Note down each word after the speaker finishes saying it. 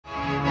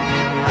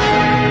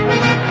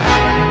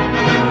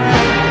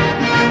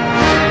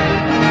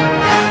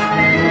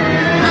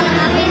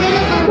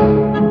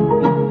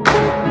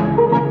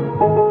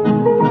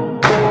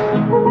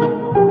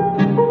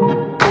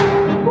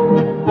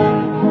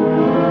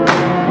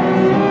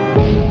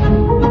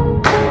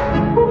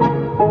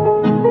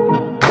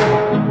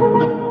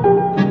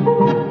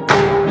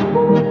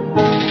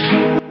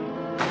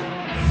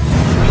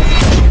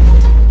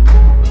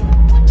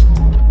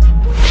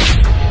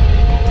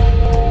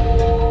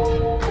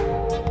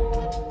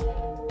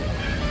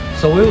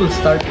So we will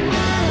start with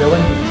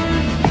Dewan,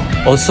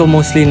 also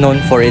mostly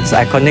known for its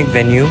iconic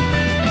venue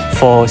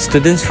for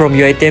students from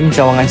UiTM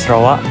Cawangan,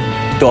 Sarawak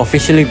to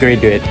officially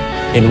graduate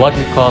in what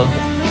we call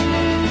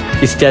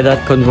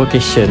Istiadat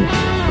Convocation.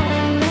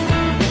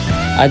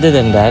 Other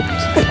than that,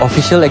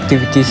 official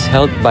activities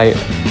held by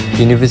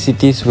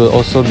universities will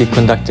also be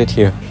conducted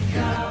here.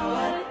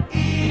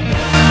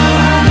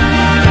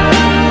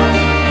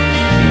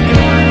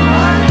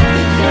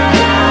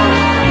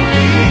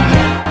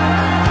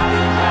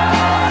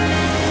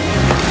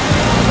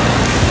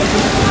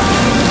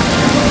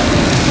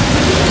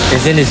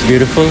 Isn't it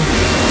beautiful?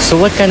 So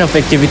what kind of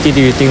activity do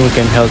you think we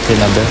can hold here,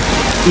 Abdul?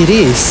 It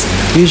is.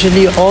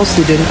 Usually all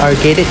students are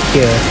gathered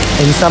here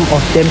and some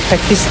of them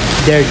practice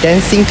their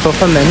dancing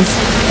performance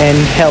and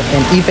held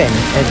an event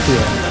at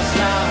here.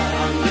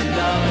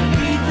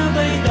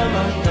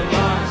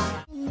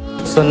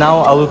 So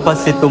now I will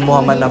pass it to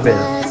Muhammad Nabil.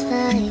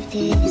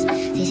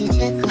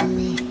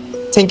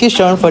 Thank you,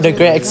 Sean, for the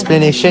great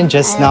explanation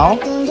just now.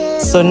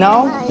 So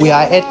now we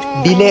are at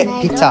Bilik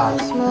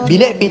Ptar.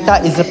 Bilik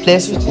Ptar is a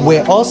place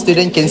where all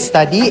students can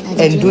study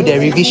and do their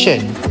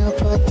revision.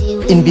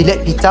 In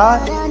Bilik Ptar,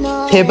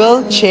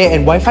 table, chair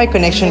and Wi-Fi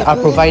connection are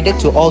provided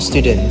to all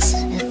students.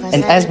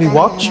 And as we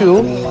walk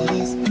through,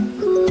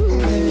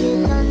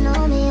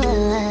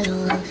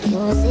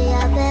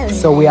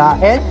 so we are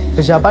at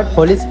Pejabat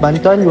Polis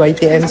Bantuan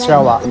UiTM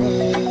Sarawak.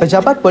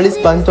 Pejabat Polis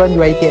Bantuan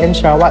UiTM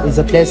Sarawak is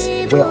a place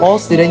where all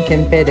students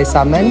can pay their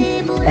summon,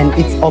 and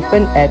it's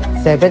open at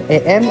 7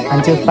 AM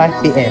until 5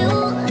 PM.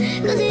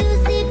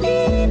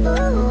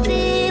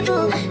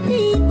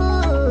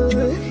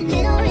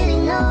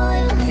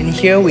 And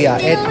here we are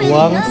at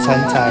Ruang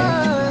Santai.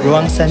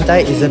 Ruang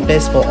Santai is a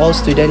place for all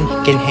students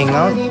can hang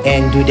out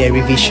and do their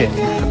revision.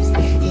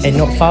 And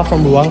not far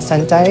from Ruang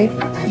Santai,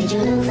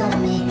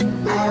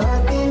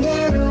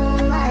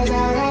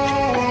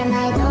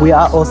 we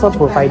are also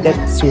provided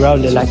Surau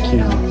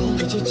lelaki.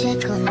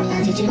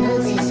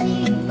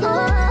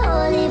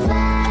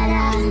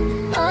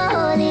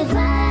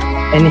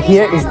 And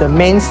here is the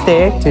main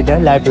stair to the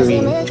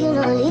library.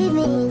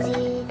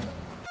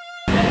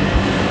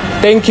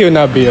 Thank you,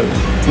 Nabil.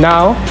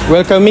 Now,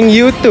 welcoming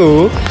you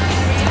to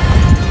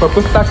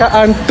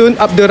Perpustakaan Tun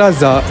Abdul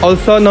Razak,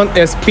 also known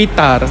as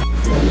Ptar.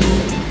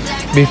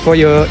 Before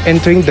you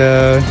entering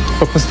the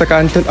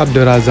Perpustakaan Tun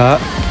Abdul Razak,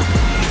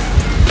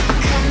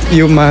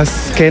 you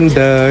must scan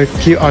the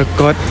QR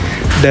code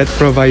that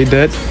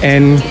provided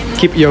and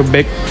keep your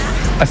bag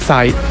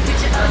aside.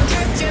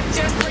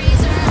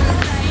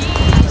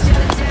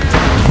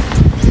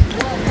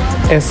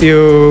 As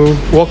you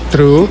walk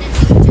through,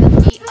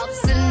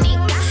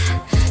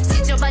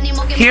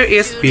 here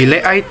is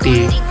Bilik IT.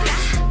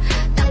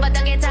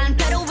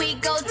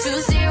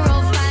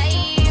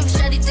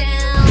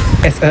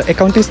 As an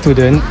accounting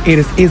student, it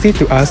is easy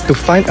to us to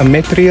find a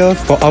material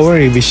for our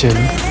revision.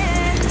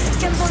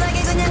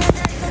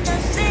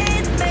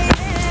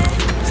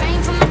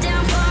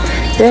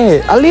 Hey,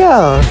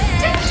 Alia!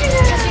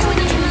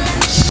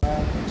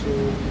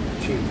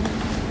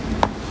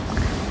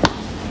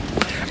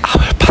 I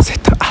will pass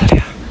it to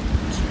Alia.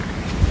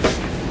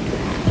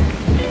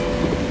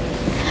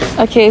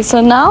 Okay,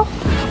 so now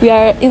we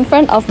are in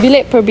front of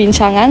Bilik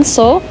Perbincangan.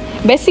 So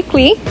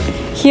basically,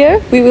 here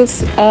we will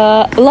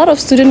a lot of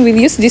students will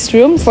use this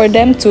room for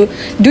them to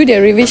do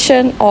their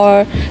revision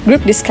or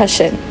group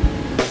discussion.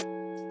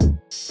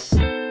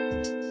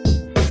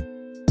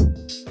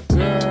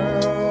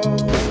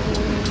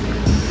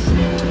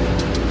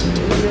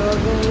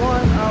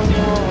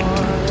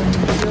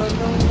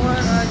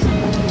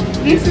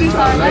 This is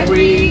our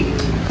library.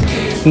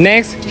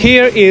 Next,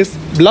 here is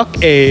Block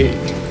A.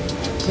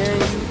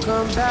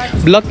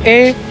 Block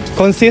A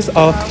consists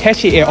of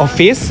HEA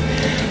office,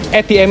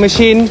 ATM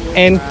machine,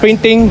 and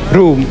printing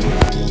room.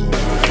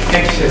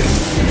 Action.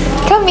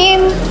 Come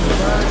in.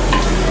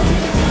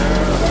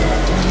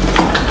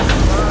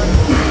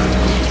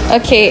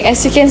 Okay,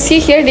 as you can see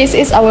here, this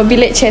is our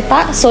Bilik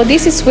Cetak. So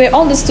this is where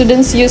all the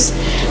students use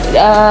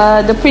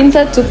the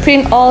printer to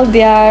print all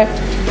their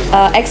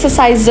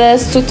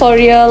exercises,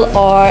 tutorial,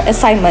 or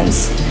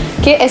assignments.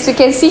 Okay, as you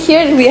can see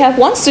here, we have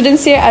one student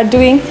here are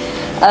doing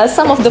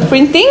some of the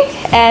printing,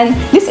 and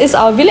this is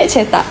our Bilik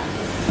Cetak.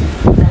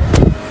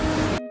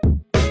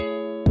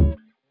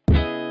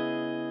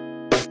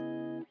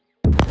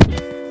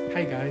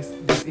 Hi guys,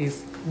 this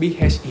is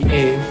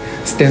BHEA,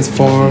 stands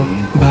for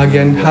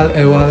Bahagian Hal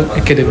Ehwal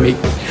Akedemik.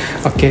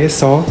 Okay,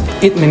 so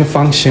its main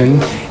function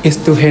is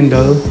to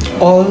handle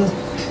all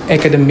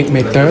academic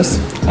matters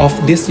of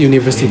this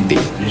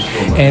university,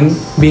 and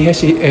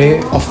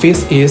BHEA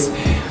office is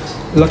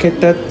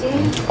located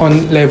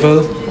on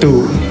level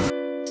 2.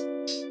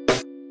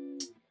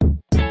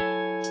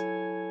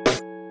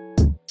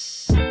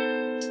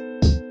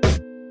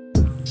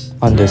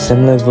 On the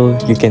same level,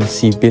 you can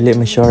see Bilik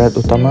Mesyuarat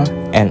Utama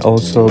and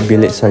also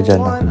Bilik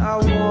Sarjana.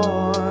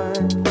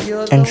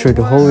 And through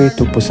the hallway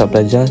to Pusat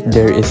Pelajar,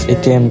 there is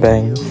ATM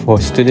bank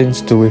for students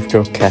to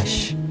withdraw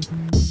cash.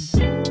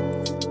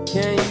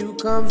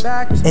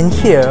 And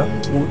here,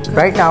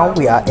 right now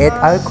we are at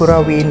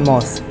Al-Qurawin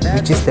Mosque,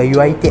 which is the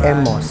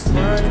UiTM Mosque.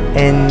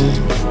 And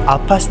I'll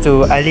pass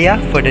to Alia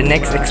for the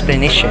next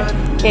explanation.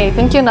 Okay,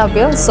 thank you,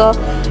 Nabil. So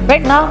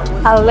right now,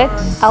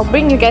 I'll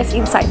bring you guys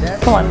inside.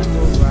 Come on.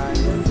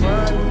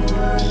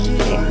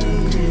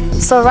 Okay.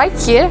 So right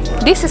here,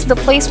 this is the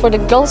place for the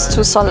girls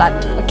to solat.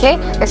 Okay,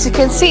 as you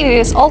can see, it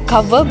is all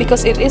covered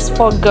because it is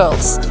for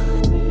girls.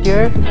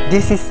 Here,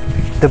 this is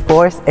the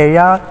boys'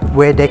 area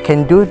where they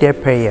can do their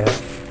prayer.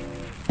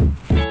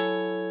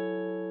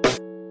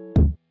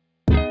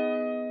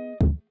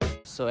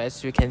 So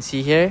as you can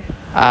see here,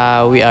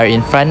 we are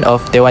in front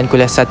of Dewan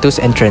Kuliah 1's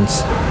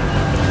entrance.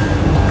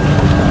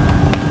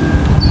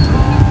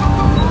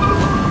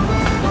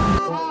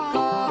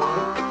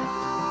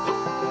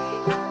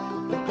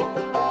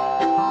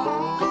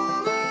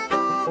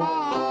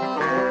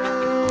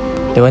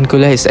 Dewan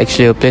Kuliah is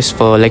actually a place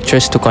for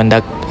lecturers to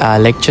conduct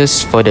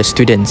lectures for the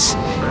students.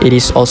 It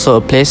is also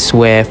a place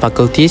where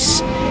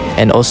faculties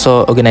and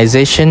also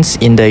organizations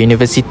in the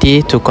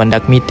university to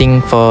conduct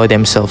meeting for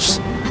themselves.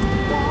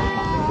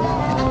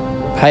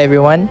 Hi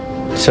everyone,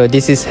 so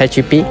this is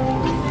HEP.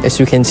 As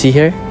you can see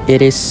here,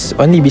 it is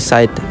only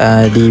beside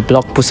the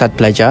block Pusat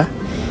Pelajar,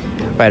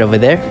 right over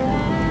there.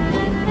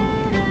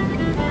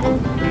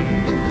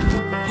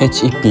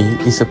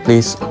 HEP is a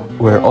place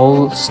where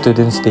all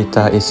students'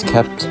 data is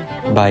kept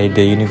by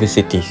the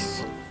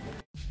universities.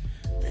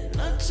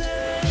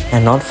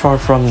 And not far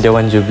from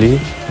Dewan Jubilee,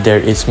 there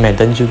is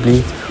Medan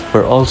Jubilee,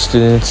 where all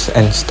students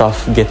and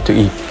staff get to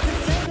eat.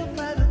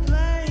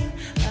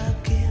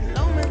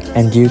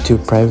 And due to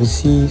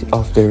privacy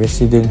of the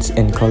residents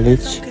and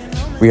college,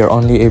 we are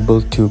only able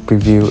to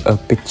preview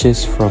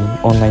pictures from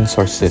online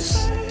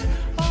sources.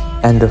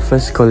 And the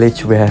first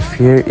college we have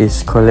here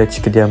is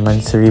Kolej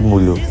Kediaman Seri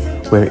Mulu,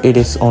 where it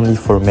is only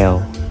for male.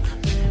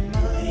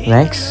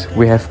 Next,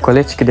 we have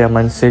Kolej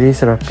Kediaman Seri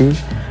Serapi,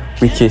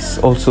 which is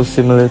also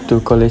similar to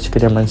Kolej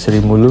Kediaman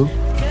Seri Mulu,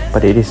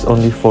 but it is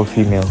only for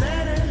female.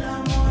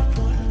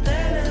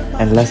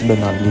 And last but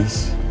not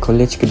least,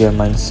 Kolej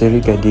Kediaman Seri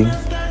Gading,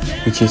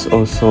 which is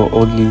also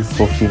only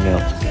for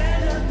female.